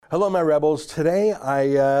Hello, my rebels. Today I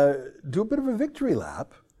do a bit of a victory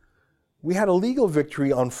lap. We had a legal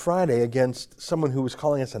victory on Friday against someone who was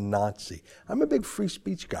calling us a Nazi. I'm a big free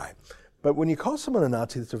speech guy, but when you call someone a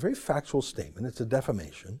Nazi, it's a very factual statement. It's a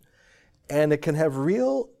defamation, and it can have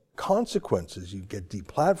real consequences. You get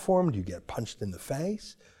deplatformed, you get punched in the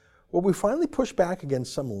face. Well, we finally pushed back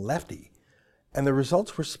against some lefty, and the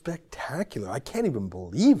results were spectacular. I can't even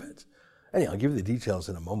believe it. Anyhow, I'll give you the details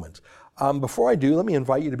in a moment. Before I do, let me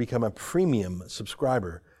invite you to become a premium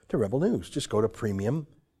subscriber to Rebel News. Just go to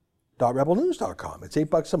premium.rebelnews.com. It's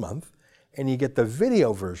 $8 a month, and you get the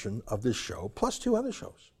video version of this show, plus 2 other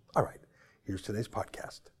shows. All right, here's today's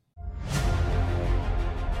podcast.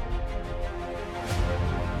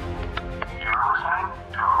 You're listening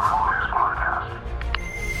to a Rebel News podcast.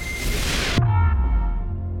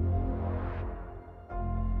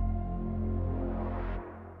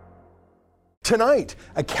 Tonight,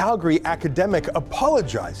 a Calgary academic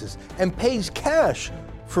apologizes and pays cash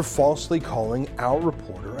for falsely calling our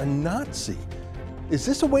reporter a Nazi. Is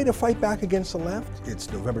this a way to fight back against the left? It's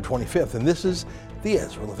November 25th, and this is the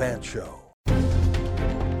Ezra Levant Show.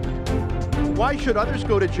 Why should others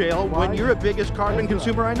go to jail when you're the biggest carbon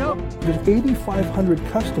consumer I know? There's 8,500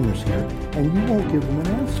 customers here, and you won't give them an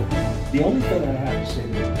answer. The only thing I have to say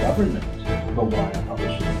to the government about why I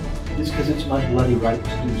publish it is because it's my bloody right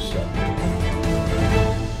to do so.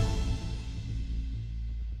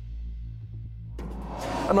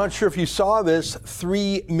 I'm not sure if you saw this.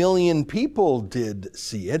 3 million people did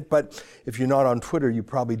see it, but if you're not on Twitter, you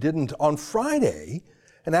probably didn't. On Friday,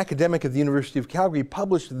 an academic at the University of Calgary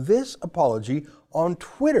published this apology on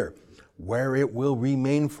Twitter, where it will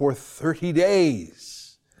remain for 30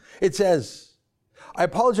 days. It says, I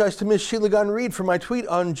apologize to Ms. Sheila Gunn-Reid for my tweet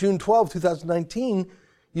on June 12, 2019,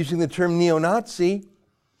 using the term neo-Nazi.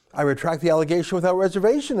 I retract the allegation without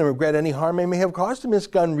reservation and regret any harm I may have caused to Ms.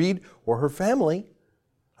 Gunn-Reid or her family.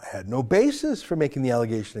 I had no basis for making the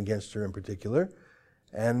allegation against her in particular,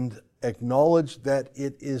 and acknowledged that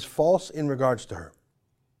it is false in regards to her.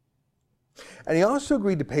 And he also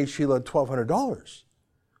agreed to pay Sheila $1,200.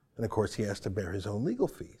 And of course, he has to bear his own legal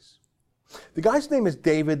fees. The guy's name is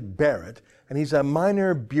David Barrett, and he's a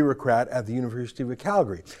minor bureaucrat at the University of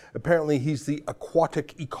Calgary. Apparently, he's the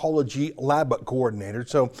aquatic ecology lab coordinator.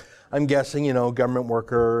 So I'm guessing, government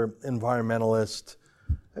worker, environmentalist.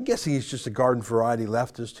 I'm guessing he's just a garden variety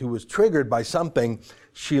leftist who was triggered by something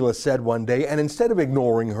Sheila said one day, and instead of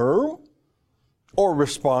ignoring her or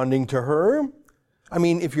responding to her, I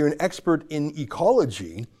mean, if you're an expert in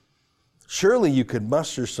ecology, surely you could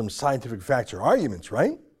muster some scientific facts or arguments,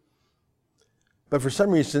 right? But for some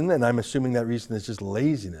reason, and I'm assuming that reason is just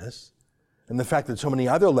laziness, and the fact that so many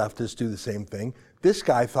other leftists do the same thing, this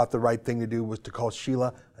guy thought the right thing to do was to call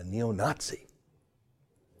Sheila a neo-Nazi.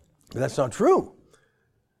 But that's not true.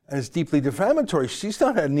 And it's deeply defamatory. She's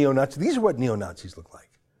not a neo-Nazi. These are what neo-Nazis look like.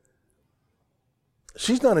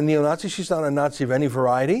 She's not a neo-Nazi. She's not a Nazi of any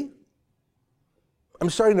variety. I'm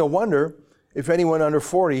starting to wonder if anyone under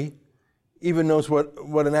 40 even knows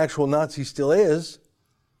what an actual Nazi still is.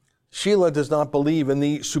 Sheila does not believe in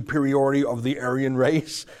the superiority of the Aryan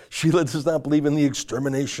race. Sheila does not believe in the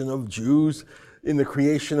extermination of Jews, in the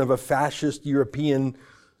creation of a fascist European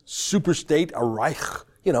superstate, a Reich,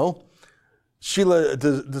 Sheila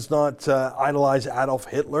does not idolize Adolf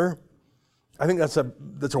Hitler. I think that's a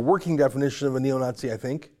working definition of a neo-Nazi, I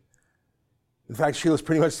think. In fact, Sheila's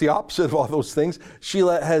pretty much the opposite of all those things.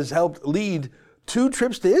 Sheila has helped lead 2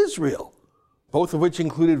 trips to Israel, both of which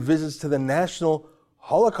included visits to the National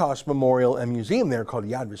Holocaust Memorial and Museum there called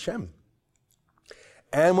Yad Vashem.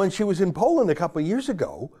 And when she was in Poland a couple of years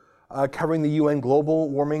ago, covering the UN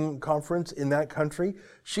Global Warming Conference in that country,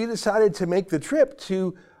 she decided to make the trip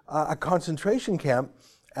to a concentration camp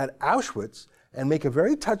at Auschwitz and make a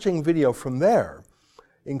very touching video from there,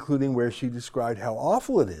 including where she described how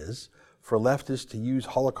awful it is for leftists to use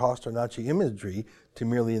Holocaust or Nazi imagery to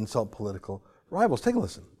merely insult political rivals. Take a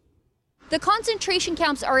listen. The concentration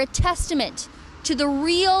camps are a testament to the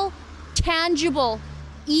real, tangible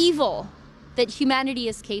evil that humanity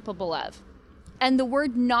is capable of. And the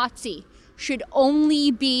word Nazi should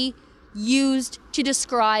only be used to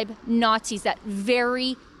describe Nazis, that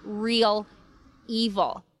very real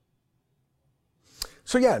evil.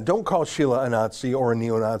 So yeah, don't call Sheila a Nazi or a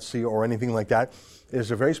neo-Nazi or anything like that. There's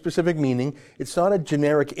a very specific meaning. It's not a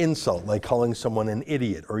generic insult like calling someone an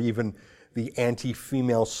idiot or even the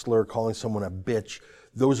anti-female slur, calling someone a bitch.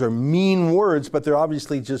 Those are mean words, but they're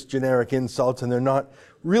obviously just generic insults, and they're not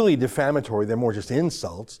really defamatory. They're more just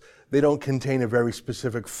insults. They don't contain a very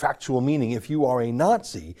specific factual meaning. If you are a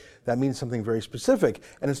Nazi, that means something very specific.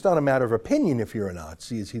 And it's not a matter of opinion if you're a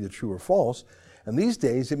Nazi, it's either true or false. And these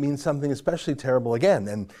days, it means something especially terrible again.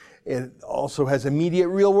 And it also has immediate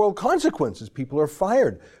real-world consequences. People are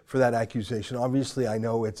fired for that accusation. Obviously, I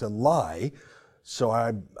know it's a lie, so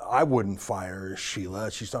I wouldn't fire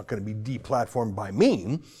Sheila. She's not going to be deplatformed by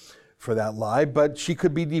me for that lie, but she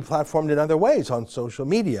could be deplatformed in other ways on social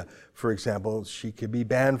media. For example, she could be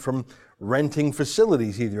banned from renting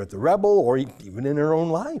facilities, either at the Rebel or even in her own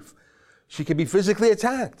life. She could be physically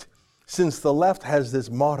attacked, since the left has this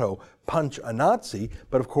motto, punch a Nazi,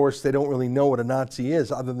 but of course they don't really know what a Nazi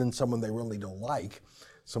is other than someone they really don't like,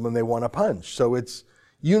 someone they want to punch. So it's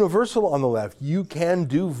universal on the left. You can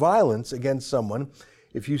do violence against someone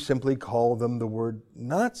if you simply call them the word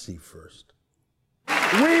Nazi first.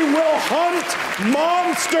 We will hunt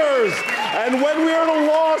monsters. And when we are at a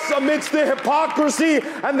loss amidst the hypocrisy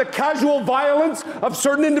and the casual violence of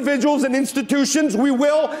certain individuals and institutions, we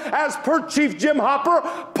will, as per Chief Jim Hopper,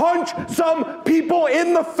 punch some people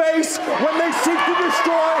in the face when they seek to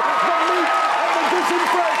destroy the meek and the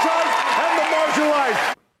disenfranchised and the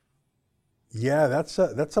marginalized. Yeah,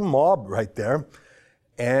 that's a mob right there.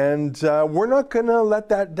 And we're not going to let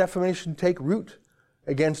that defamation take root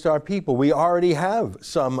against our people. We already have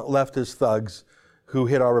some leftist thugs who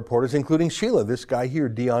hit our reporters, including Sheila, this guy here,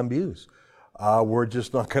 Dion Buse. We're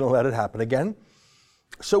just not going to let it happen again.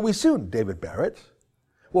 So we sued David Barrett.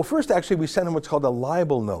 Well, first, actually, we sent him what's called a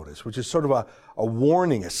libel notice, which is sort of a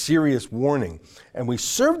warning, a serious warning. And we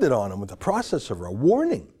served it on him with a process server, a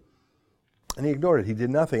warning. And he ignored it. He did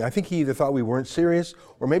nothing. I think he either thought we weren't serious,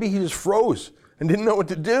 or maybe he just froze and didn't know what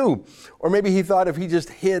to do. Or maybe he thought if he just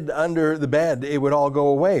hid under the bed, it would all go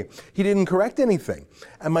away. He didn't correct anything.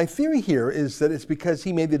 And my theory here is that it's because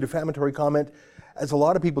he made the defamatory comment, as a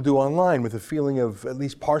lot of people do online, with a feeling of at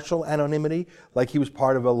least partial anonymity, like he was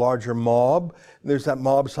part of a larger mob. There's that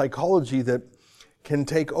mob psychology that can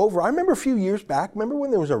take over. I remember a few years back, remember when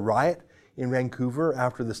there was a riot in Vancouver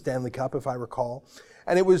after the Stanley Cup, if I recall?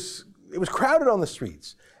 And it was crowded on the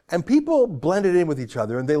streets. And people blended in with each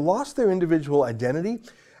other, and they lost their individual identity.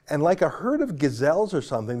 And like a herd of gazelles or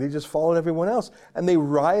something, they just followed everyone else. And they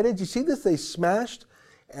rioted. You see this? They smashed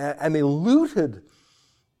and they looted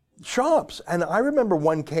shops. And I remember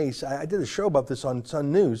one case, I did a show about this on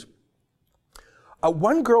Sun News.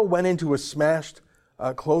 One girl went into a smashed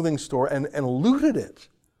clothing store and looted it.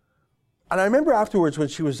 And I remember afterwards when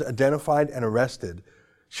she was identified and arrested,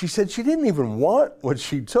 she said she didn't even want what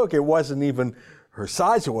she took. It wasn't even her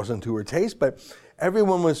size, it wasn't to her taste, but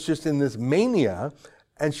everyone was just in this mania,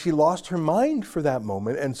 and she lost her mind for that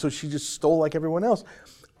moment, and so she just stole like everyone else.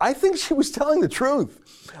 I think she was telling the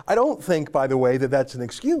truth. I don't think, by the way, that that's an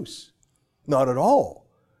excuse. Not at all.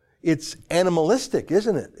 It's animalistic,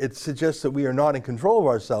 isn't it? It suggests that we are not in control of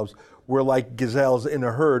ourselves. We're like gazelles in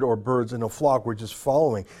a herd or birds in a flock. We're just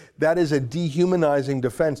following. That is a dehumanizing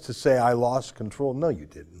defense to say, I lost control. No, you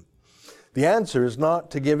didn't. The answer is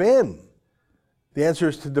not to give in. The answer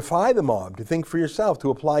is to defy the mob, to think for yourself, to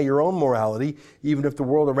apply your own morality, even if the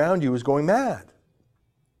world around you is going mad.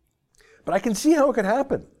 But I can see how it could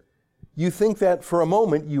happen. You think that for a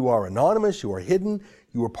moment you are anonymous, you are hidden,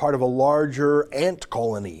 you are part of a larger ant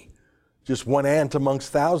colony, just one ant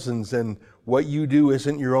amongst thousands, and what you do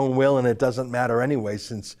isn't your own will, and it doesn't matter anyway,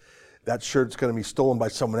 since that shirt's going to be stolen by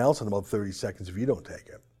someone else in about 30 seconds if you don't take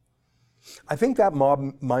it. I think that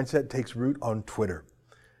mob mindset takes root on Twitter.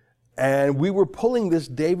 And we were pulling this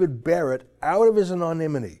David Barrett out of his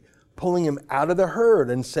anonymity, pulling him out of the herd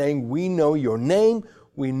and saying, we know your name,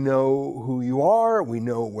 we know who you are, we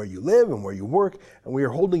know where you live and where you work, and we are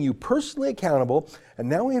holding you personally accountable. And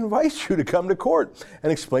now we invite you to come to court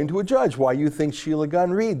and explain to a judge why you think Sheila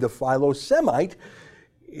Gunn Reid, the Philo-Semite,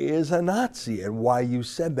 is a Nazi and why you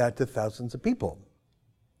said that to thousands of people.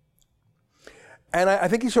 And I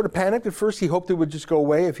think he sort of panicked at first. He hoped it would just go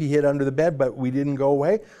away if he hid under the bed, but we didn't go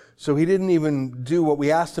away. So he didn't even do what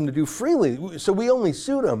we asked him to do freely. So we only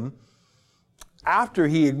sued him after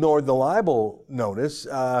he ignored the libel notice.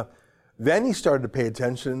 Then he started to pay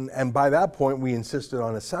attention, and by that point we insisted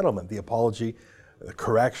on a settlement, the apology, the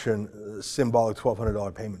correction, symbolic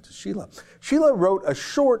 $1,200 payment to Sheila. Sheila wrote a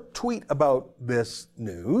short tweet about this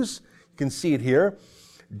news. You can see it here.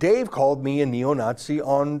 Dave called me a neo-Nazi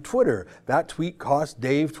on Twitter. That tweet cost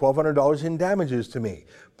Dave $1,200 in damages to me,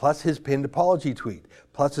 plus his pinned apology tweet,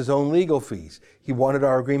 plus his own legal fees. He wanted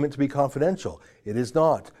our agreement to be confidential. It is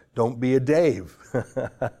not. Don't be a Dave.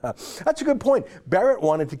 That's a good point. Barrett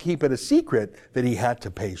wanted to keep it a secret that he had to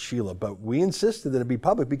pay Sheila, but we insisted that it be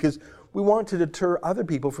public because we want to deter other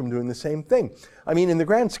people from doing the same thing. I mean, in the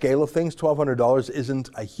grand scale of things, $1,200 isn't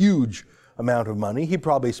a huge amount of money. He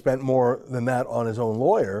probably spent more than that on his own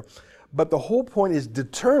lawyer. But the whole point is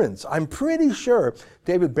deterrence. I'm pretty sure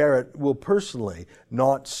David Barrett will personally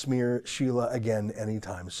not smear Sheila again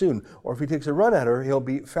anytime soon. Or if he takes a run at her, he'll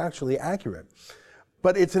be factually accurate.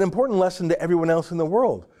 But it's an important lesson to everyone else in the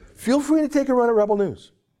world. Feel free to take a run at Rebel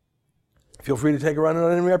News. Feel free to take a run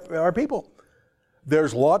at our people.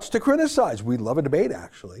 There's lots to criticize. We love a debate,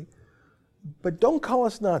 actually. But don't call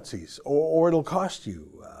us Nazis, or it'll cost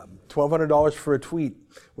you $1,200 for a tweet.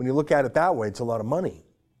 When you look at it that way, it's a lot of money.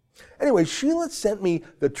 Anyway, Sheila sent me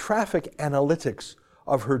the traffic analytics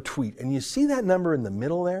of her tweet. And you see that number in the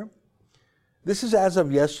middle there? This is as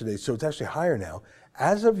of yesterday, so it's actually higher now.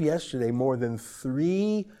 As of yesterday, more than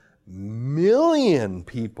 3 million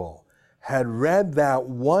people had read that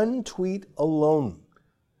one tweet alone.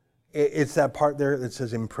 It's that part there that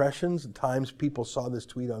says impressions, times people saw this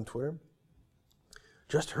tweet on Twitter.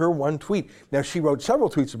 Just her one tweet. Now, she wrote several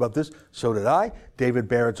tweets about this. So did I. David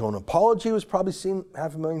Barrett's own apology was probably seen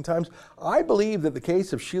 500,000 times. I believe that the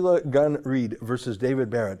case of Sheila Gunn Reid versus David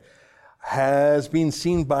Barrett has been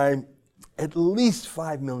seen by at least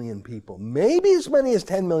 5 million people, maybe as many as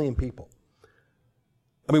 10 million people.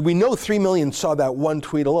 I mean, we know 3 million saw that one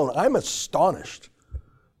tweet alone. I'm astonished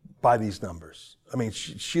by these numbers. I mean,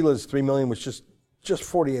 Sheila's 3 million was just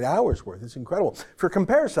 48 hours worth. It's incredible. For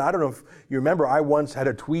comparison, I don't know if you remember, I once had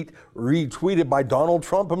a tweet retweeted by Donald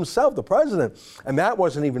Trump himself, the president, and that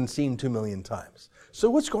wasn't even seen 2 million times. So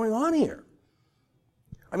what's going on here?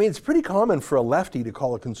 I mean, it's pretty common for a lefty to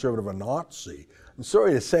call a conservative a Nazi. I'm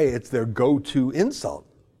sorry to say it's their go-to insult.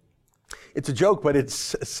 It's a joke, but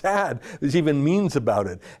it's sad. There's even memes about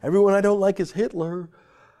it. Everyone I don't like is Hitler.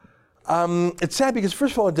 It's sad because,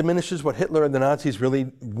 first of all, it diminishes what Hitler and the Nazis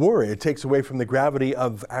really were. It takes away from the gravity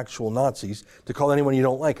of actual Nazis to call anyone you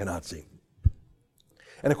don't like a Nazi.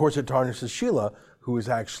 And, of course, it tarnishes Sheila, who is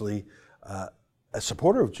actually a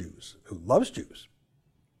supporter of Jews, who loves Jews.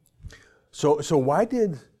 So why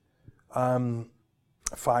did 5-10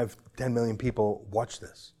 million people watch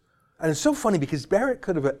this? And it's so funny because Barrett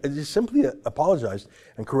could have just simply apologized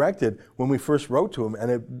and corrected when we first wrote to him, and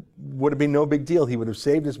it would have been no big deal. He would have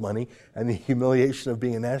saved his money and the humiliation of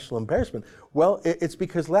being a national embarrassment. Well, it's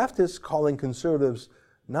because leftists calling conservatives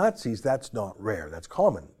Nazis, that's not rare, that's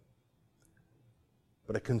common.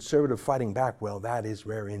 But a conservative fighting back, well, that is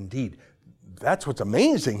rare indeed. That's what's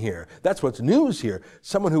amazing here. That's what's news here.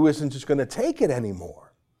 Someone who isn't just going to take it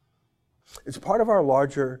anymore. It's part of our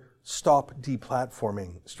larger stop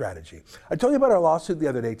deplatforming strategy. I told you about our lawsuit the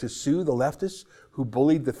other day to sue the leftists who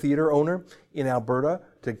bullied the theater owner in Alberta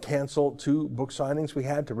to cancel 2 book signings we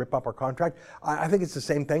had to rip up our contract. I think it's the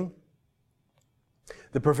same thing.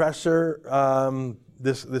 The professor,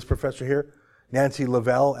 this professor here, Nancy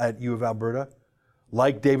Lavelle at U of Alberta,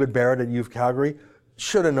 like David Barrett at U of Calgary,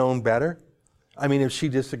 should have known better. I mean, if she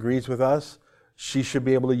disagrees with us, she should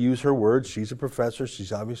be able to use her words. She's a professor.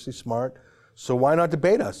 She's obviously smart. So why not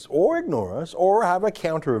debate us or ignore us or have a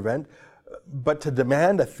counter event? But to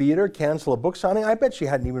demand a theater cancel a book signing, I bet she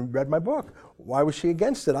hadn't even read my book. Why was she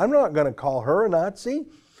against it? I'm not going to call her a Nazi,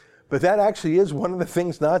 but that actually is one of the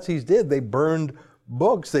things Nazis did. They burned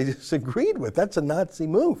books they disagreed with. That's a Nazi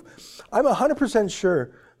move. I'm 100%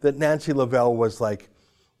 sure that Nancy Lavelle was like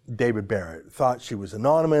David Barrett, thought she was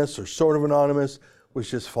anonymous or sort of anonymous, was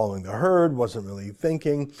just following the herd, wasn't really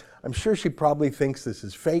thinking. I'm sure she probably thinks this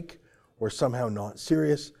is fake or somehow not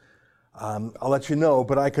serious. I'll let you know,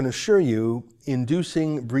 but I can assure you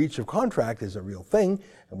inducing breach of contract is a real thing,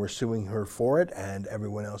 and we're suing her for it and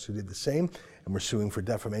everyone else who did the same, and we're suing for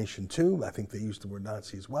defamation too. I think they used the word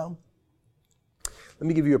Nazi as well. Let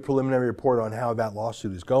me give you a preliminary report on how that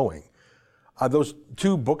lawsuit is going. Those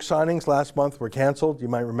 2 book signings last month were canceled, you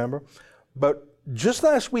might remember, but just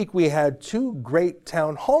last week we had 2 great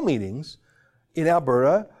town hall meetings in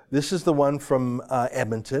Alberta. This is the one from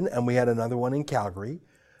Edmonton, and we had another one in Calgary.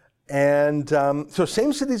 And so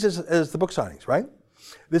same cities as the book signings, right?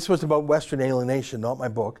 This was about Western alienation, not my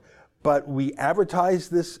book. But we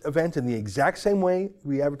advertised this event in the exact same way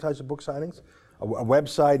we advertised the book signings. A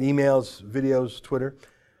website, emails, videos, Twitter.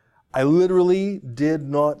 I literally did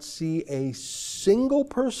not see a single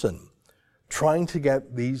person trying to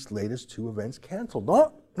get these latest 2 events canceled.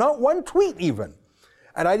 Not one tweet even.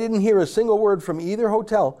 And I didn't hear a single word from either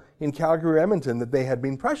hotel in Calgary or Edmonton that they had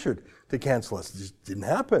been pressured to cancel us. It just didn't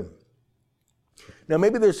happen. Now,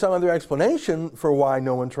 maybe there's some other explanation for why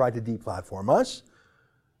no one tried to deplatform us,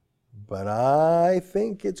 but I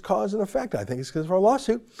think it's cause and effect. I think it's because of our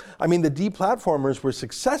lawsuit. I mean, the deplatformers were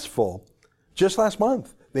successful just last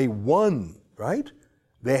month. They won, right?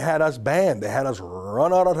 They had us banned. They had us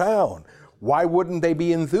run out of town. Why wouldn't they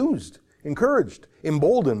be enthused, encouraged,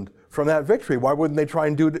 emboldened from that victory? Why wouldn't they try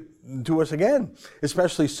and do it to us again,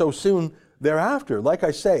 especially so soon thereafter. Like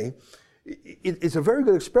I say, it's a very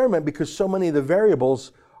good experiment because so many of the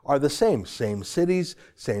variables are the same. Same cities,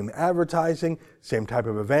 same advertising, same type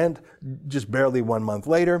of event, just barely 1 month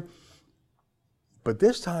later. But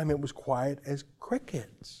this time it was quiet as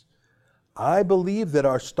crickets. I believe that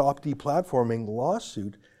our Stop Deplatforming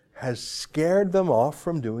lawsuit has scared them off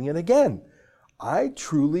from doing it again. I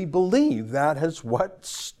truly believe that has what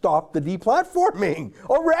stopped the deplatforming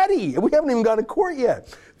already. We haven't even gone to court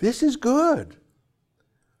yet. This is good.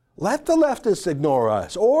 Let the leftists ignore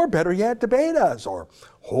us, or better yet, debate us, or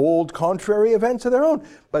hold contrary events of their own,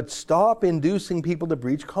 but stop inducing people to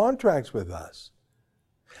breach contracts with us.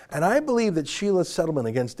 And I believe that Sheila's settlement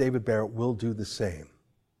against David Barrett will do the same.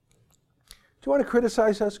 Do you want to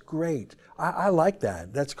criticize us? Great. I like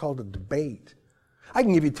that. That's called a debate. I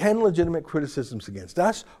can give you 10 legitimate criticisms against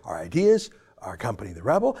us, our ideas, our company, The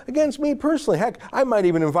Rebel, against me personally. Heck, I might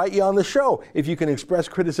even invite you on the show. If you can express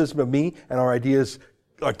criticism of me and our ideas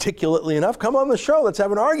articulately enough, come on the show. Let's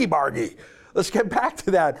have an argy-bargy. Let's get back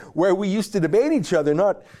to that, where we used to debate each other,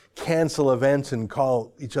 not cancel events and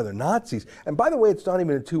call each other Nazis. And by the way, it's not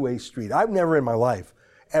even a two-way street. I've never in my life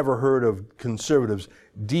ever heard of conservatives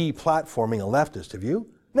deplatforming a leftist. Have you?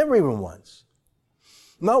 Never even once.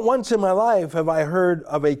 Not once in my life have I heard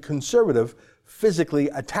of a conservative physically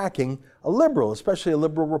attacking a liberal, especially a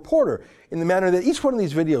liberal reporter, in the manner that each one of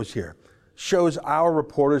these videos here shows our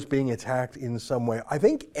reporters being attacked in some way. I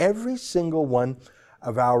think every single one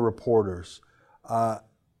of our reporters that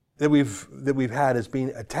we've had has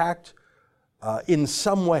been attacked in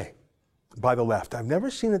some way by the left. I've never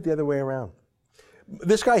seen it the other way around.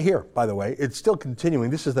 This guy here, by the way, it's still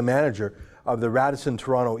continuing. This is the manager of the Radisson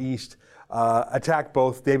Toronto East, attacked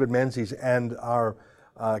both David Menzies and our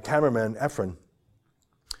cameraman, Efren.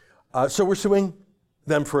 So we're suing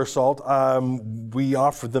them for assault. We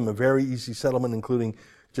offered them a very easy settlement, including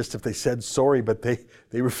just if they said sorry, but they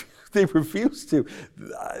refused to.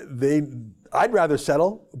 I'd rather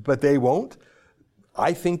settle, but they won't.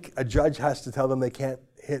 I think a judge has to tell them they can't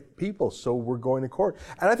hit people, so we're going to court.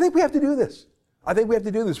 And I think we have to do this.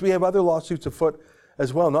 We have other lawsuits afoot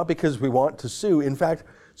as well, not because we want to sue. In fact,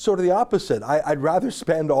 sort of the opposite. I'd rather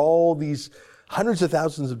spend all these hundreds of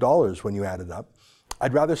thousands of dollars when you add it up.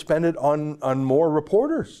 I'd rather spend it on more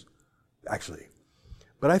reporters, actually.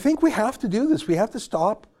 But I think we have to do this. We have to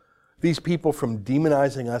stop these people from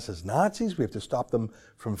demonizing us as Nazis. We have to stop them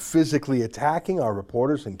from physically attacking our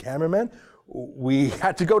reporters and cameramen. We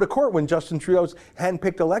had to go to court when Justin Trudeau's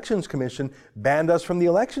hand-picked elections commission banned us from the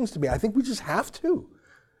elections debate. I think we just have to,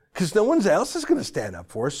 because no one else is going to stand up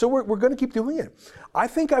for us, so we're going to keep doing it. I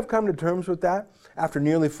think I've come to terms with that. After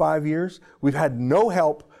nearly 5 years, we've had no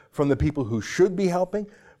help from the people who should be helping,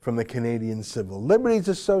 from the Canadian Civil Liberties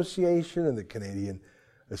Association and the Canadian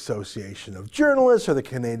Association of Journalists, or the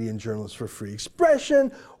Canadian Journalists for Free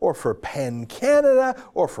Expression, or for PEN Canada,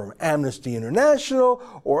 or from Amnesty International,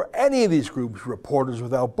 or any of these groups, Reporters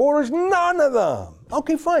Without Borders, none of them.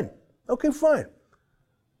 Okay, fine.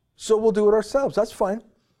 So we'll do it ourselves, that's fine.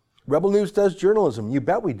 Rebel News does journalism, you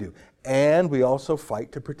bet we do. And we also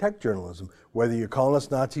fight to protect journalism, whether you're calling us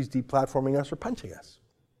Nazis, deplatforming us, or punching us.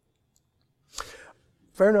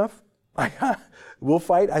 Fair enough. We'll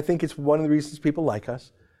fight. I think it's one of the reasons people like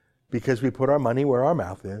us, because we put our money where our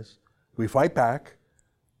mouth is. We fight back.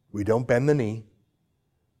 We don't bend the knee.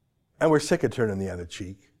 And we're sick of turning the other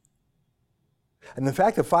cheek. And the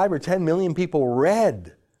fact that 5 or 10 million people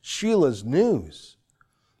read Sheila's news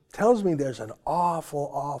tells me there's an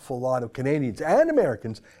awful lot of Canadians and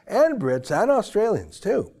Americans and Brits and Australians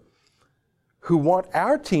too who want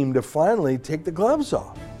our team to finally take the gloves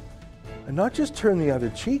off and not just turn the other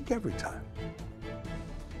cheek every time.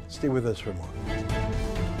 Stay with us for more.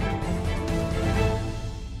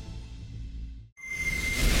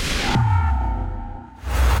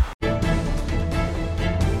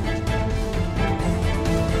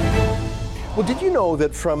 Well, did you know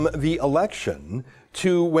that from the election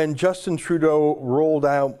to when Justin Trudeau rolled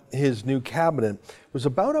out his new cabinet was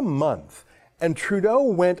about a month, and Trudeau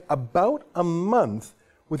went about a month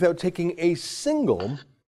without taking a single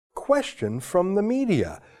question from the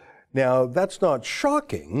media? Now, that's not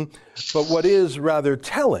shocking, but what is rather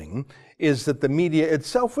telling is that the media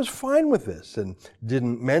itself was fine with this and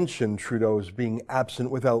didn't mention Trudeau's being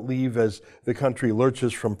absent without leave as the country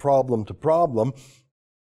lurches from problem to problem.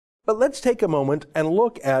 But let's take a moment and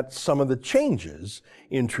look at some of the changes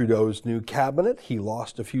in Trudeau's new cabinet. He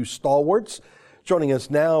lost a few stalwarts. Joining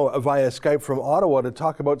us now via Skype from Ottawa to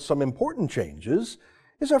talk about some important changes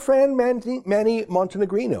is our friend Manny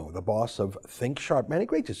Montenegrino, the boss of Think Sharp. Manny,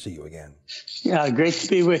 great to see you again. Yeah, great to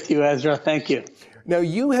be with you, Ezra. Thank you. Now,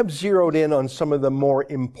 you have zeroed in on some of the more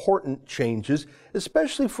important changes,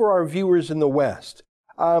 especially for our viewers in the West.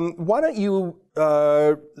 Why don't you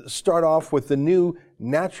start off with the new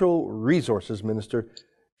Natural Resources Minister,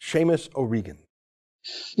 Seamus O'Regan?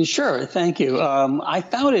 Sure, thank you. I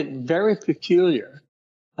found it very peculiar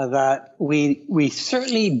that we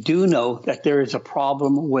certainly do know that there is a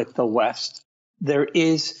problem with the West. There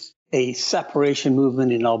is a separation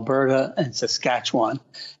movement in Alberta and Saskatchewan,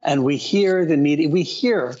 and we hear the media, we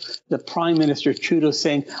hear the Prime Minister Trudeau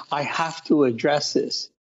saying, I have to address this.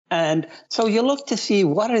 And so you look to see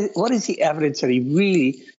what is the evidence that he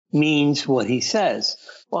really means what he says.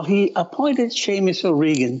 Well, he appointed Seamus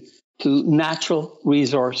O'Regan to Natural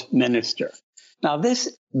Resource Minister. Now,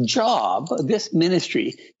 this job, this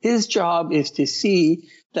ministry, his job is to see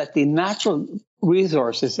that the natural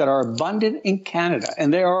resources that are abundant in Canada,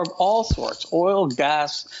 and they are of all sorts, oil,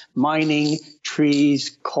 gas, mining,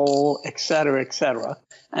 trees, coal, et cetera,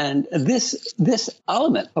 and this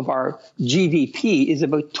element of our GDP is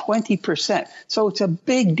about 20%. So it's a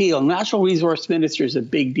big deal. Natural Resource Minister is a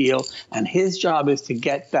big deal, and his job is to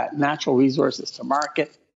get that natural resources to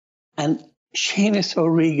market. And Seamus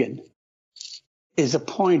O'Regan is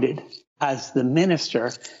appointed as the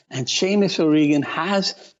minister, and Seamus O'Regan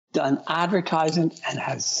has done advertising and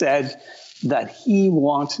has said that he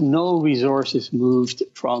wants no resources moved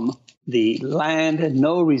from the land,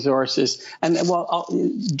 no resources. And well, I'll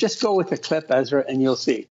just go with the clip, Ezra, and you'll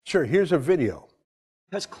see. Sure, here's a video.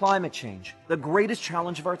 Because climate change, the greatest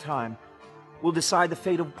challenge of our time, will decide the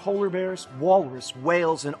fate of polar bears, walrus,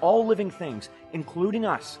 whales, and all living things, including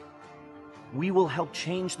us. We will help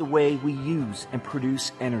change the way we use and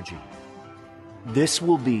produce energy. This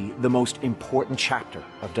will be the most important chapter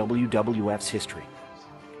of WWF's history.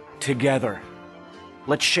 Together,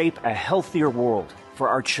 let's shape a healthier world for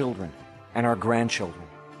our children and our grandchildren.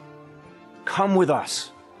 Come with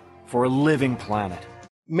us for a living planet.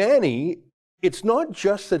 Manny, it's not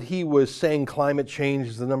just that he was saying climate change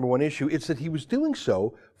is the number one issue, it's that he was doing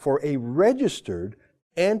so for a registered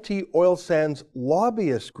anti-oil sands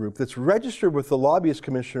lobbyist group that's registered with the Lobbyist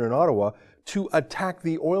Commissioner in Ottawa to attack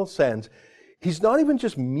the oil sands. He's not even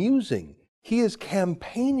just musing, he is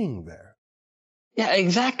campaigning there. Yeah,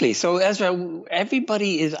 exactly. So, Ezra,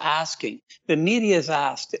 everybody is asking, the media has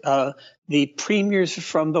asked, the premiers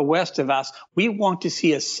from the West have asked, we want to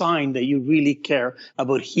see a sign that you really care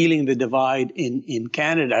about healing the divide in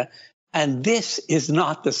Canada. And this is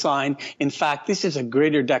not the sign. In fact, this is a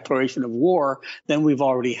greater declaration of war than we've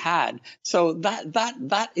already had. So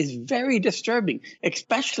that is very disturbing,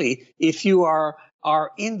 especially if you are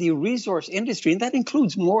in the resource industry, and that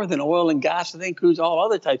includes more than oil and gas, and that includes all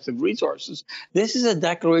other types of resources. This is a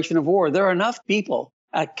declaration of war. There are enough people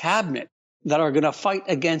at cabinet that are going to fight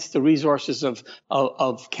against the resources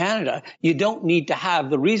of Canada. You don't need to have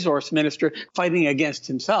the resource minister fighting against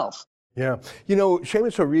himself. Yeah. You know,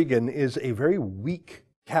 Seamus O'Regan is a very weak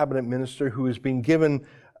cabinet minister who has been given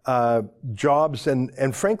jobs,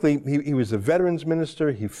 and frankly, he was the veterans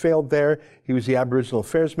minister. He failed there. He was the Aboriginal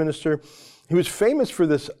Affairs minister. He was famous for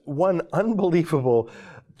this one unbelievable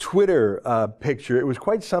Twitter picture. It was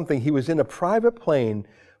quite something. He was in a private plane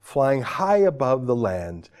flying high above the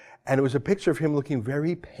land, and it was a picture of him looking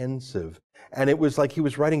very pensive. And it was like he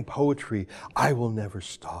was writing poetry. I will never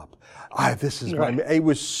stop. This is right. It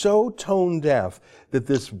was so tone deaf that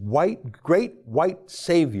this great white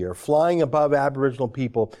savior flying above Aboriginal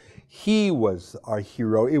people, he was our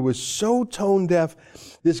hero. It was so tone deaf.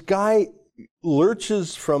 This guy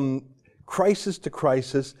lurches from crisis to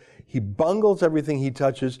crisis. He bungles everything he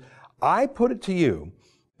touches. I put it to you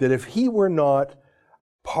that if he were not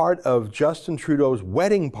part of Justin Trudeau's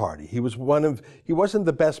wedding party, he wasn't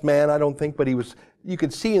the best man, I don't think, but you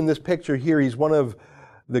could see in this picture here, he's one of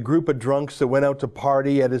the group of drunks that went out to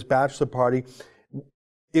party at his bachelor party.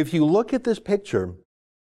 If you look at this picture,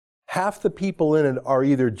 half the people in it are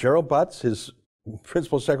either Gerald Butts, his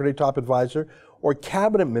principal secretary, top advisor, or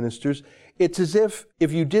cabinet ministers. It's as if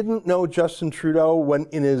you didn't know Justin Trudeau when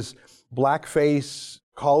in his blackface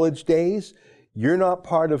college days, you're not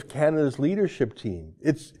part of Canada's leadership team.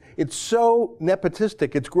 It's so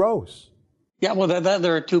nepotistic, it's gross. Yeah, well,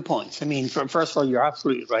 there are 2 points. I mean, first of all, you're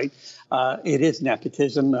absolutely right. It is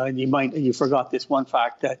nepotism. You forgot this one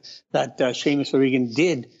fact that Seamus O'Regan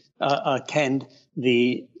did attend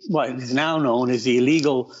what is now known as the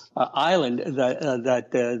illegal island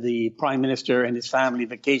that the Prime Minister and his family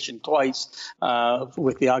vacationed twice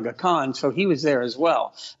with the Aga Khan. So he was there as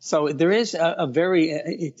well. So there is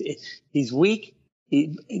he's weak.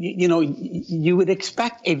 You would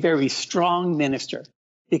expect a very strong minister,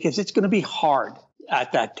 because it's going to be hard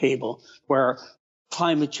at that table where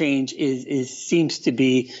climate change seems to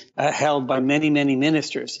be held by many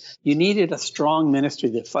ministers. You needed a strong minister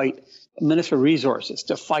Minister of Resources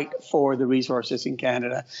to fight for the resources in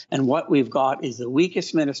Canada. And what we've got is the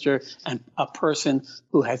weakest minister and a person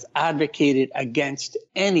who has advocated against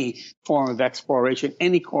any form of exploration,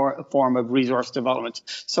 any form of resource development.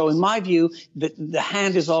 So in my view, the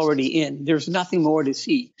hand is already in. There's nothing more to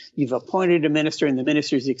see. You've appointed a minister and the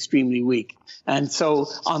minister is extremely weak. And so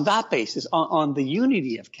on that basis, on the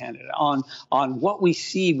unity of Canada, on what we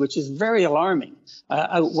see, which is very alarming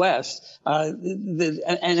out west,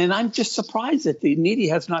 and I'm just surprised that the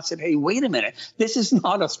media has not said, hey, wait a minute, this is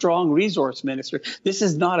not a strong resource minister. This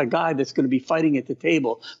is not a guy that's going to be fighting at the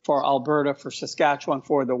table for Alberta, for Saskatchewan,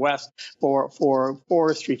 for the West, for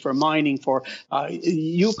forestry, for mining, for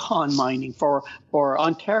Yukon mining, for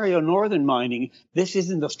Ontario Northern mining. This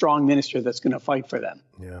isn't a strong minister that's going to fight for them.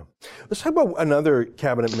 Yeah. Let's talk about another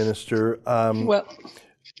cabinet minister,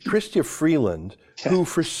 Chrystia Freeland, who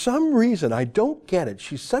for some reason, I don't get it,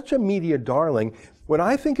 she's such a media darling. When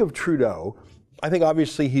I think of Trudeau, I think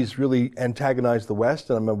obviously he's really antagonized the West,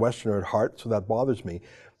 and I'm a Westerner at heart, so that bothers me.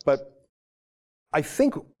 But I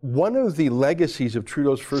think one of the legacies of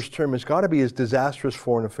Trudeau's first term has got to be his disastrous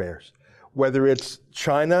foreign affairs. Whether it's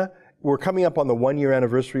China, we're coming up on the 1-year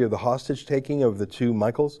anniversary of the hostage taking of the two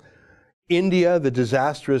Michaels, India, the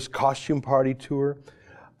disastrous costume party tour,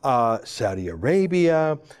 Saudi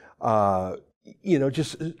Arabia,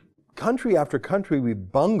 just country after country we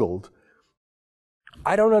bungled.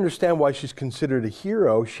 I don't understand why she's considered a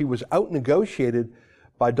hero. She was out-negotiated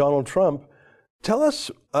by Donald Trump. Tell us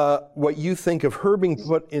what you think of her being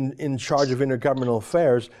put in charge of intergovernmental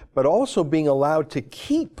affairs, but also being allowed to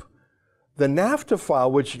keep the NAFTA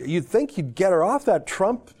file, which you'd think you'd get her off that.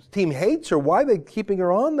 Trump team hates her. Why are they keeping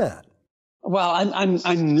her on that? Well,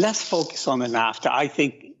 I'm less focused on the NAFTA. I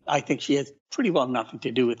think she has pretty well nothing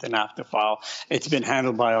to do with the NAFTA file. It's been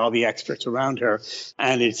handled by all the experts around her,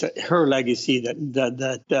 and it's her legacy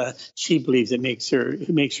that she believes that makes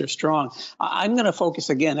her strong. I'm going to focus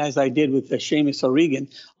again, as I did with Seamus O'Regan,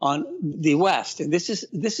 on the West, and this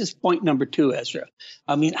is point number 2, Ezra.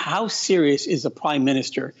 I mean, how serious is the Prime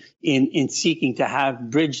Minister in seeking to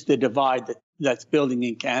bridge the divide that's building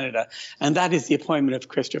in Canada, and that is the appointment of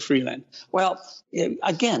Chrystia Freeland. Well,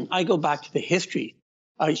 again, I go back to the history.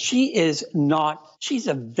 She's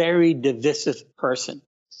a very divisive person.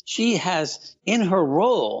 She has, in her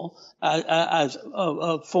role as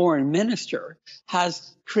a foreign minister,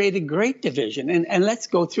 has created great division. And let's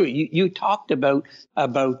go through it. You talked about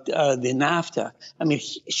the NAFTA. I mean,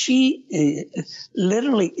 she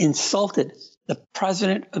literally insulted the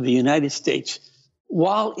President of the United States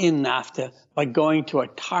while in NAFTA by going to a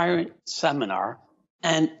tyrant seminar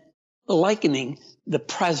and likening the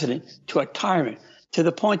president to a tyrant, to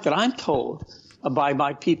the point that I'm told by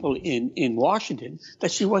my people in Washington that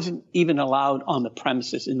she wasn't even allowed on the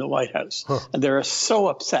premises in the White House. And they're so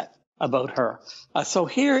upset about her. So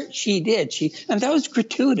here she did. And that was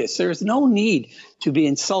gratuitous. There's no need to be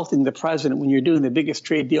insulting the president when you're doing the biggest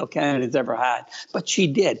trade deal Canada's ever had. But she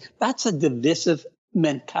did. That's a divisive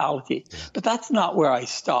mentality. But that's not where I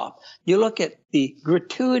stop. You look at the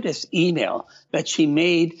gratuitous email that she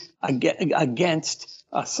made against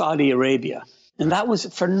Saudi Arabia. And that was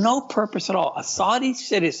for no purpose at all. A Saudi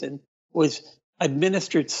citizen was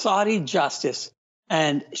administered Saudi justice,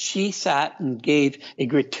 and she sat and gave a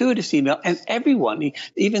gratuitous email. And everyone,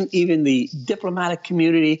 even the diplomatic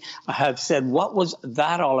community, have said, what was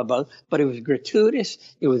that all about? But it was gratuitous,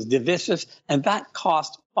 it was divisive, and that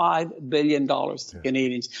cost $5 billion to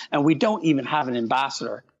Canadians. And we don't even have an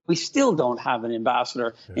ambassador. We still don't have an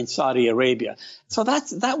ambassador in Saudi Arabia. So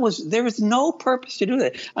there was no purpose to do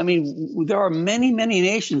that. I mean, there are many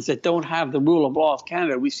nations that don't have the rule of law of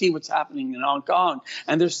Canada. We see what's happening in Hong Kong,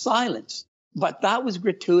 and there's silence. But that was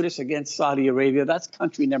gratuitous against Saudi Arabia. That's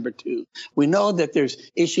country number 2. We know that there's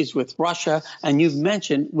issues with Russia, and you've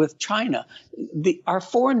mentioned with China. Our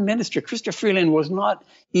foreign minister, Chrystia Freeland, was not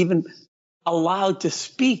even allowed to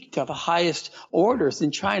speak to the highest orders in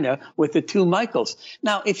China with the two Michaels.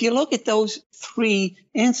 Now, if you look at those 3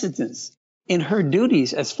 incidents in her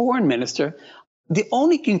duties as foreign minister, the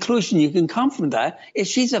only conclusion you can come from that is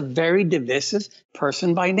she's a very divisive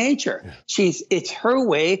person by nature. It's her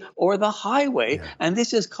way or the highway, and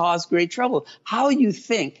this has caused great trouble. How you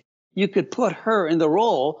think you could put her in the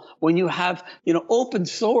role when you have, open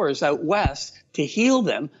sores out west to heal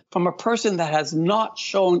them from a person that has not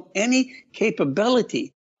shown any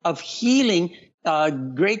capability of healing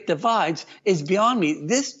great divides is beyond me.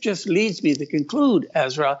 This just leads me to conclude,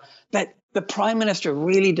 Ezra, that The Prime Minister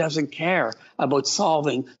really doesn't care about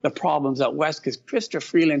solving the problems out west, because Chrystia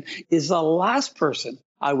Freeland is the last person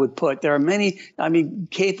I would put. There are many,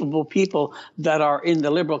 capable people that are in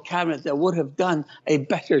the Liberal cabinet that would have done a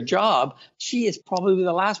better job. She is probably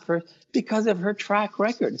the last person because of her track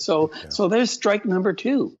record. So there's strike number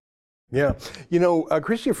 2. Yeah.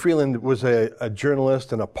 Chrystia Freeland was a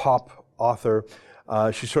journalist and a pop author.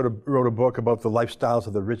 She sort of wrote a book about the lifestyles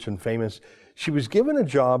of the rich and famous. She was given a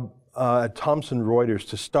job at Thomson Reuters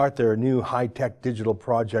to start their new high-tech digital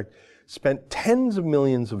project, spent tens of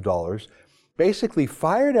millions of dollars, basically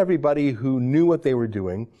fired everybody who knew what they were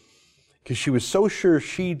doing because she was so sure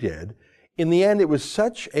she did. In the end, it was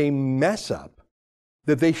such a mess up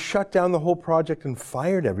that they shut down the whole project and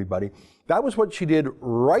fired everybody. That was what she did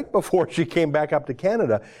right before she came back up to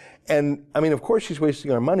Canada. And of course she's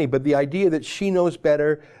wasting our money, but the idea that she knows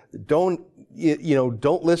better, don't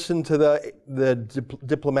listen to the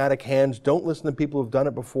diplomatic hands, don't listen to people who've done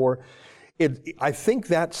it before. I think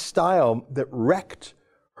that style that wrecked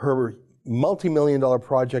her multi-million-dollar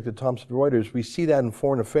project at Thomson Reuters, we see that in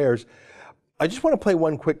foreign affairs. I just want to play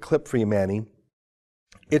one quick clip for you, Manny.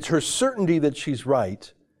 It's her certainty that she's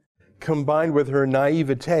right, combined with her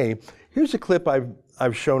naivete. Here's a clip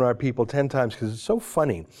I've shown our people 10 times because it's so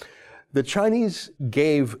funny. The Chinese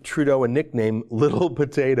gave Trudeau a nickname, Little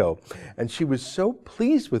Potato, and she was so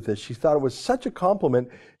pleased with this. She thought it was such a compliment.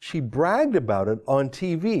 She bragged about it on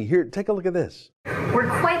TV. Here, take a look at this. We're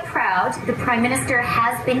quite proud. The Prime Minister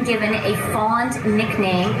has been given a fond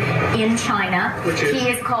nickname in China. He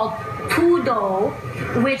is called Tudou,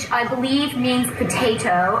 which I believe means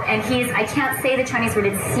potato, and I can't say the Chinese word,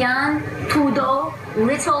 it's Xian Tudou,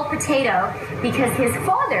 little potato, because his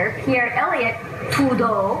father, Pierre Elliott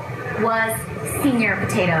Tudou, was senior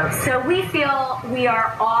potato. So we feel we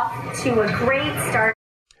are off to a great start.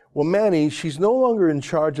 Well, Manny, she's no longer in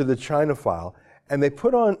charge of the China file, and they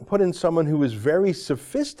put in someone who was very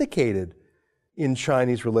sophisticated in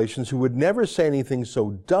Chinese relations, who would never say anything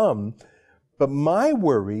so dumb. But my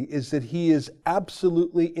worry is that he is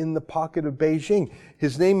absolutely in the pocket of Beijing.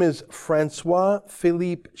 His name is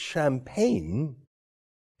Francois-Philippe Champagne.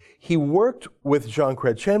 He worked with Jean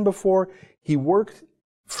Chrétien before. He worked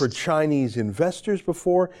for Chinese investors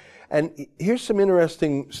before. And here's some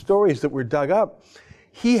interesting stories that were dug up.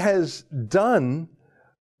 He has done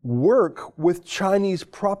work with Chinese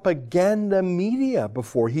propaganda media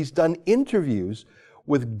before. He's done interviews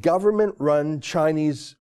with government-run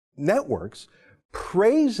Chinese networks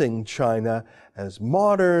praising China as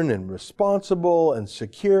modern and responsible and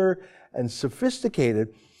secure and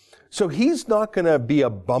sophisticated. So he's not going to be a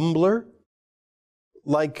bumbler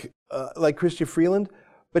like Chrystia Freeland,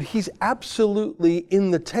 but he's absolutely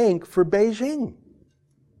in the tank for Beijing.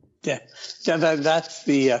 Yeah, that's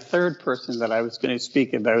the third person that I was going to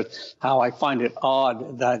speak about, how I find it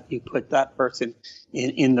odd that you put that person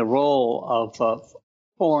in the role of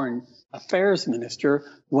foreign affairs minister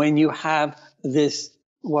when you have this,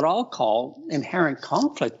 what I'll call, inherent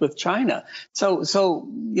conflict with China. So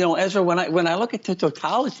Ezra, when I look at the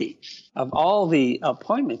totality of all the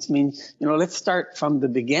appointments, let's start from the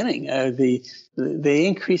beginning. They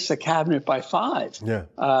increased the cabinet by 5,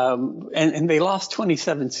 and they lost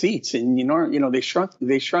 27 seats, and they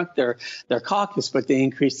shrunk their caucus, but they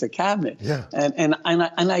increased the cabinet. Yeah. And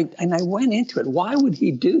I went into it. Why would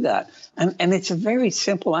he do that? And it's a very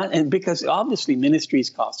simple, and because obviously ministries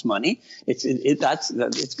cost money.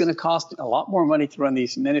 It's going to cost a lot more money to run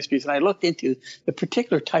these ministries. And I looked into the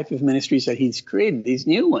particular type of ministries that he's created, these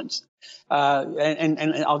new ones.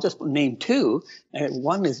 And I'll just name 2.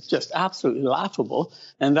 One is just absolutely laughable,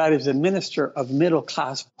 and that is the Minister of Middle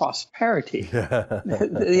Class Prosperity.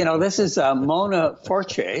 This is Mona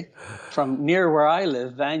Fortier from near where I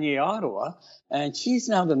live, Vanier, Ottawa, and she's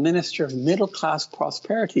now the Minister of Middle Class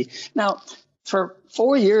Prosperity. Now, for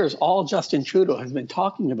 4 years, all Justin Trudeau has been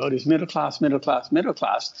talking about is middle class, middle class, middle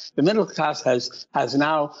class. The middle class has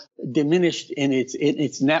now diminished in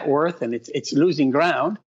its net worth, and it's losing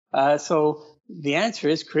ground. So the answer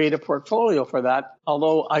is create a portfolio for that,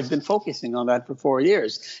 although I've been focusing on that for 4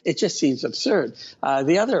 years. It just seems absurd.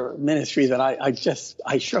 The other ministry that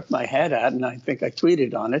I shook my head at, and I think I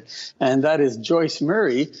tweeted on it, and that is Joyce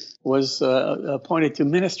Murray was appointed to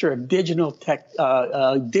Minister of Digital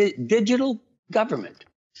Government.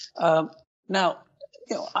 Now,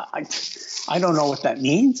 I don't know what that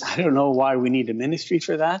means. I don't know why we need a ministry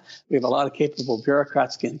for that. We have a lot of capable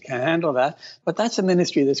bureaucrats can handle that. But that's a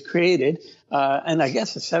ministry that's created. And I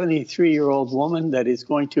guess a 73-year-old woman that is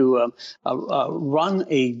going to run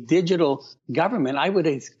a digital government, I would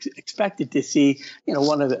have expected to see,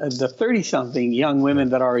 one of the 30-something young women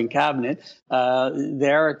that are in cabinet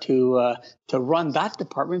there to run that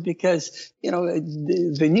department, because,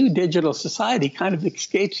 the new digital society kind of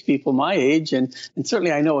escapes people my age. And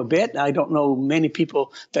certainly I know a bit. I don't know many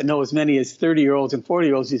people that know as many as 30-year-olds and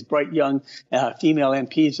 40-year-olds, these bright young female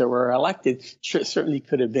MPs that were elected certainly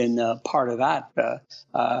could have been part of that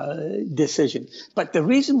decision. But the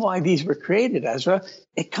reason why these were created, Ezra,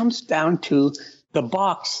 it comes down to the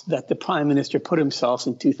box that the Prime Minister put himself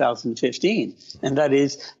in 2015, and that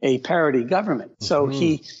is a parity government. So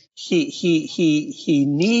he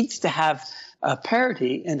needs to have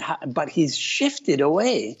parity, but he's shifted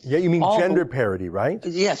away. Yeah, you mean gender parity, right?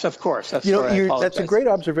 Yes, of course. That's that's a great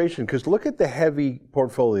observation, because look at the heavy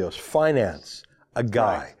portfolios. Finance, a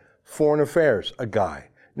guy. Right. Foreign affairs, a guy.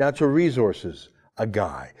 Natural resources, a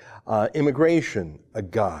guy. Immigration, a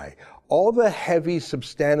guy. All the heavy,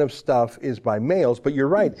 substantive stuff is by males, but you're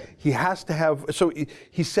right. He has to have, so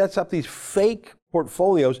he sets up these fake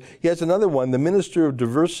portfolios. He has another one, the Minister of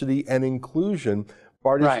Diversity and Inclusion,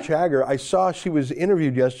 Bardish Chagger. I saw she was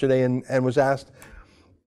interviewed yesterday and was asked,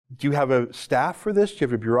 do you have a staff for this? Do you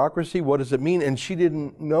have a bureaucracy? What does it mean? And she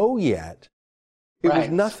didn't know yet. It was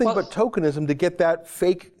nothing but tokenism to get that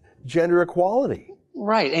fake gender equality.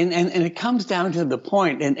 Right, and it comes down to the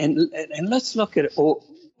point, and let's look at it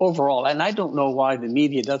overall. And I don't know why the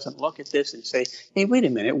media doesn't look at this and say, hey, wait a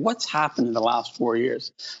minute, what's happened in the last 4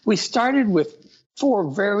 years? We started with 4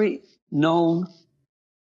 very known,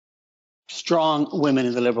 strong women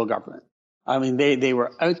in the Liberal government. I mean, they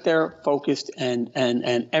were out there, focused, and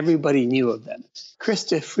everybody knew of them.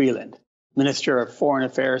 Chrystia Freeland, Minister of Foreign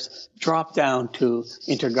Affairs, dropped down to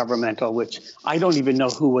intergovernmental, which I don't even know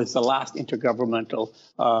who was the last intergovernmental.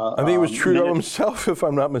 I think it was Trudeau himself, if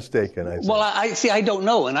I'm not mistaken. I don't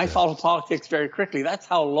know, and I follow politics very quickly. That's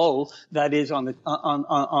how low that is on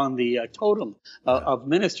the totem of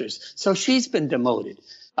ministers. So she's been demoted.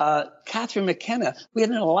 Catherine McKenna, we had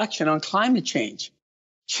an election on climate change.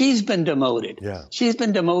 She's been demoted. Yeah. She's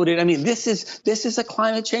been demoted. I mean, this is a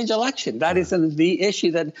climate change election. That is the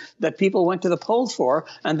issue that people went to the polls for.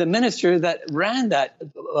 And the minister that ran that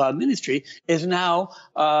ministry is now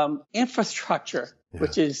infrastructure,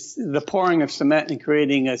 which is the pouring of cement and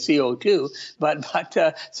creating CO2.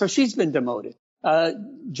 But so she's been demoted.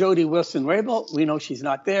 Jody Wilson-Raybould, we know she's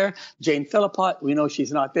not there. Jane Philpott, we know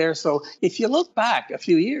she's not there. So if you look back a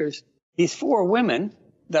few years, these 4 women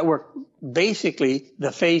that were basically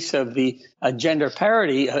the face of the gender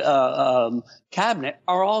parity cabinet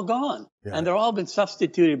are all gone. Yeah. And they're all been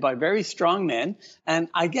substituted by very strong men. And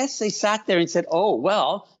I guess they sat there and said, oh,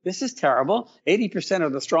 well, this is terrible. 80%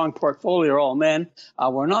 of the strong portfolio are all men.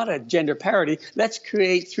 We're not at gender parity. Let's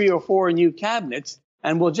create 3 or 4 new cabinets,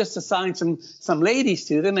 and we'll just assign some ladies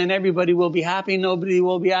to them, and everybody will be happy. Nobody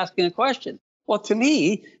will be asking a question. Well, to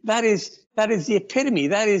me, that is the epitome.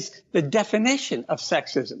 That is the definition of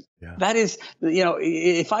sexism. Yeah. That is,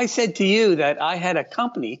 if I said to you that I had a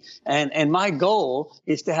company and my goal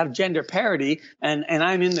is to have gender parity, and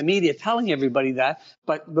I'm in the media telling everybody that,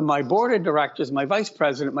 but my board of directors, my vice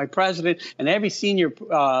president, my president, and every senior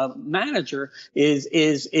manager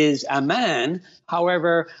is a man.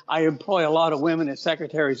 However, I employ a lot of women as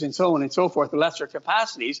secretaries and so on and so forth, lesser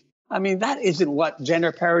capacities. I mean, that isn't what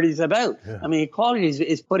gender parity is about. Yeah. I mean, equality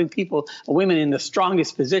is putting women in the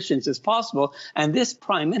strongest positions as possible. And this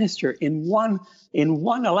prime minister in one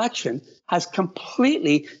election has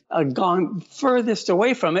completely gone furthest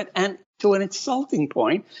away from it, and to an insulting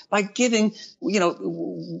point, by giving,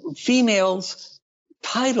 females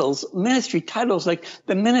titles, ministry titles, like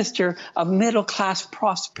the Minister of Middle Class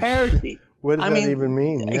Prosperity. What does that even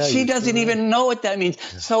mean? Yeah, she doesn't even know what that means.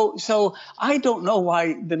 Yeah. So I don't know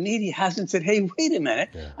why the media hasn't said, hey, wait a minute.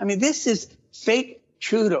 Yeah. I mean, this is fake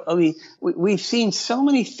Trudeau. I mean, we've seen so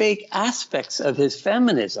many fake aspects of his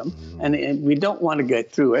feminism, and we don't want to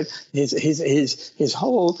get through it. His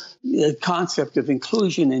whole concept of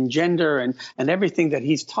inclusion and gender and everything that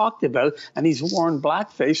he's talked about, and he's worn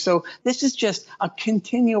blackface. So this is just a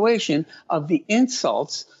continuation of the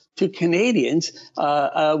insults to Canadians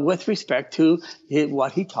with respect to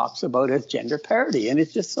what he talks about as gender parity. And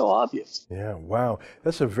it's just so obvious. Yeah, wow.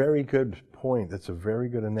 That's a very good point. That's a very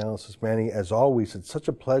good analysis, Manny. As always, it's such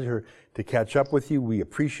a pleasure to catch up with you. We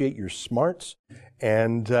appreciate your smarts.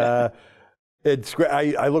 And it's great.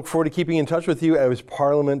 I look forward to keeping in touch with you as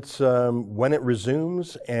Parliament, when it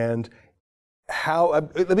resumes. And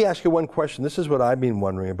let me ask you one question. This is what I've been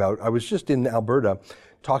wondering about. I was just in Alberta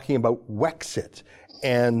talking about Wexit,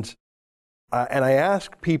 and I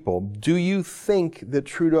asked people, do you think that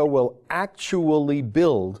Trudeau will actually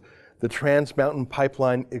build the Trans Mountain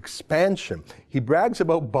Pipeline expansion? He brags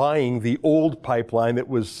about buying the old pipeline that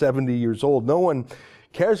was 70 years old. No one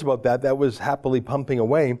cares about that. That was happily pumping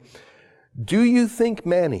away. Do you think,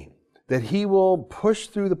 Manny, that he will push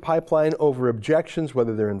through the pipeline over objections,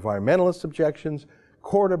 whether they're environmentalist objections,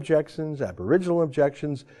 court objections, Aboriginal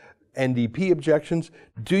objections, NDP objections?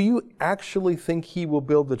 Do you actually think he will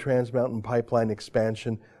build the Trans Mountain Pipeline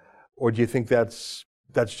expansion, or do you think that's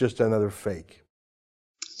just another fake?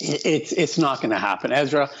 It's not going to happen,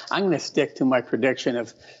 Ezra. I'm going to stick to my prediction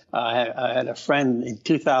of I had a friend in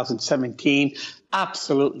 2017.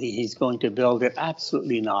 Absolutely, he's going to build it.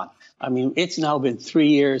 Absolutely not. I mean, it's now been 3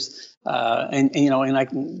 years. There's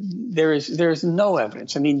no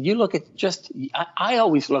evidence. I mean, you look at I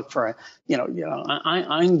always look for,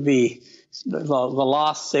 I'm the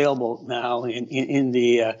lost sailboat now in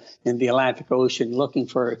the Atlantic Ocean, looking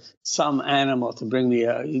for some animal to bring me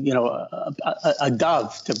a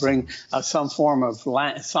dove, to bring some form of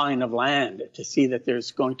sign of land, to see that there's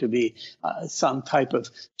going to be some type of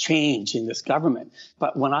change in this government.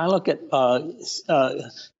 But when I look at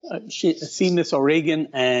Seamus O'Regan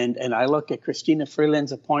and I look at Christina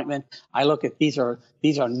Freeland's appointment, I look at these are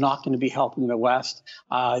not going to be helping the West.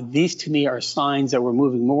 These to me are signs that we're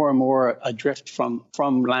moving more and more adrift from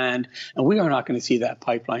land, and we are not going to see that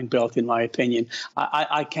pipeline built, in my opinion.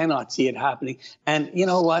 I cannot see it happening. And you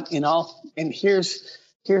know what? And here's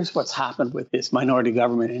what's happened with this minority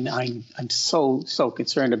government, and I'm so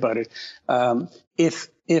concerned about it.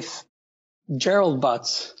 If Gerald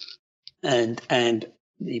Butts and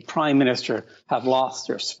the Prime Minister have lost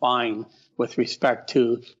their spine with respect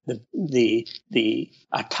to the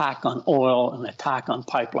attack on oil and attack on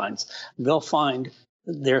pipelines, they'll find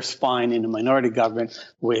their spine in a minority government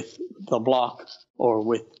with the Bloc or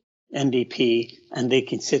with NDP, and they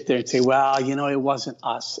can sit there and say, well, it wasn't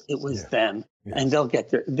us, it was them. Yeah. And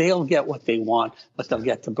they'll get what they want, but they'll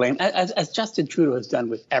get to blame, as Justin Trudeau has done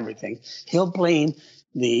with everything. He'll blame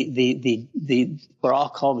the what I'll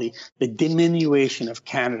call the diminution of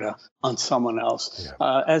Canada on someone else.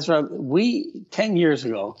 Yeah. Ezra, 10 years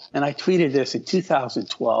ago, and I tweeted this in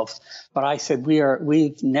 2012, but I said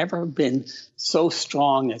we've never been so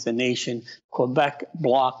strong as a nation. Quebec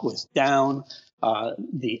Bloc was down.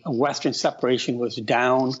 The Western separation was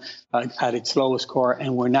down at its lowest core,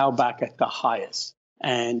 and we're now back at the highest.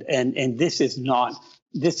 And this is not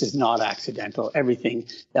accidental. Everything,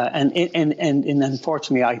 and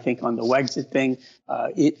unfortunately, I think on the Wexit thing,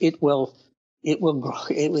 it will grow.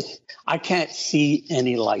 I can't see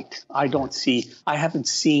any light. I haven't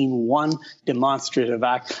seen one demonstrative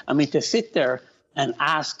act. I mean, to sit there and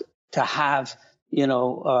ask to have,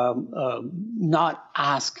 not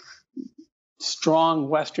ask strong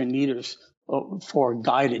Western leaders for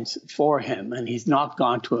guidance for him, and he's not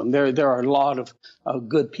gone to him. There are a lot of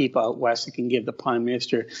good people out west that can give the Prime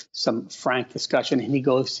Minister some frank discussion, and he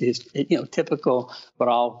goes to his typical, what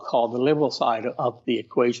I'll call the liberal side of the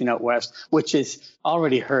equation out west, which is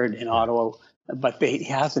already heard in Ottawa, but he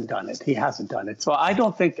hasn't done it. So I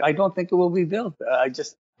don't think it will be built.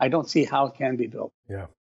 I don't see how it can be built. Yeah.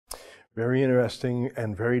 Very interesting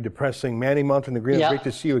and very depressing. Manny Montenegrin, yeah. Great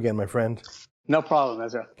to see you again, my friend. No problem,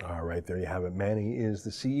 Ezra. All right, there you have it. Manny is the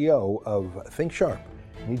CEO of Think Sharp,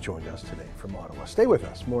 and he joined us today from Ottawa. Stay with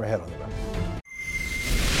us. More ahead on the round.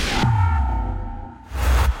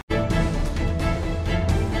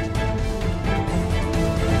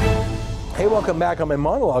 Hey, welcome back on my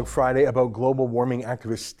monologue Friday about global warming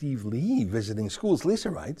activist Steve Lee visiting schools.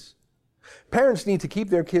 Lisa writes, parents need to keep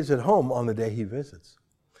their kids at home on the day he visits.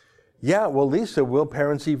 Yeah, well, Lisa, will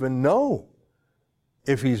parents even know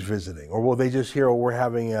if he's visiting, or will they just hear, we're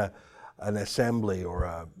having an assembly or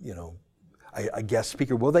a guest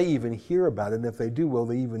speaker? Will they even hear about it? And if they do, will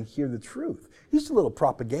they even hear the truth? He's a little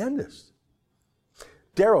propagandist.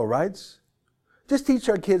 Daryl writes, just teach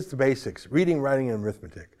our kids the basics, reading, writing, and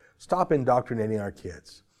arithmetic. Stop indoctrinating our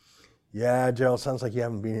kids. Yeah, Gerald, sounds like you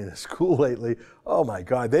haven't been in a school lately. Oh my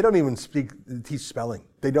God, they don't even teach spelling.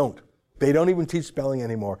 They don't even teach spelling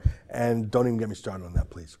anymore. And don't even get me started on that,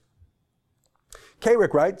 please.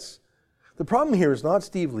 K-Rick writes, the problem here is not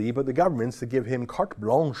Steve Lee, but the governments that give him carte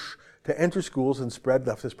blanche to enter schools and spread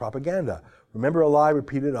leftist propaganda. Remember, a lie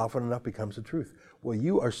repeated often enough becomes the truth. Well,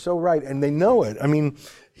 you are so right, and they know it. I mean,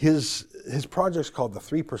 his project's called the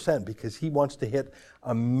 3% because he wants to hit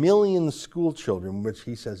 1 million school children, which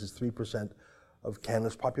he says is 3% of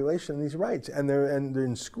Canada's population, and these rights. And they're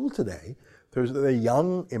in school today. They're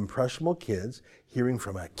young, impressionable kids hearing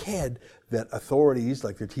from a kid that authorities,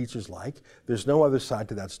 like their teachers, there's no other side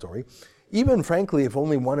to that story. Even frankly, if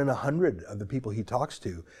only 1 in 100 of the people he talks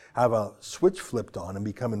to have a switch flipped on and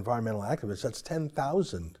become environmental activists, that's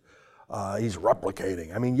 10,000. He's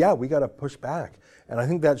replicating. I mean, yeah, we got to push back. And I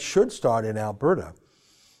think that should start in Alberta.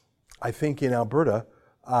 I think in Alberta,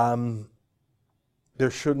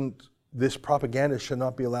 this propaganda should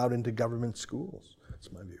not be allowed into government schools.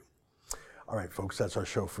 That's my view. All right, folks, that's our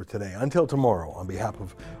show for today. Until tomorrow, on behalf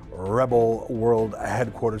of Rebel World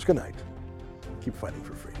Headquarters, good night. Keep fighting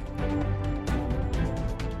for freedom.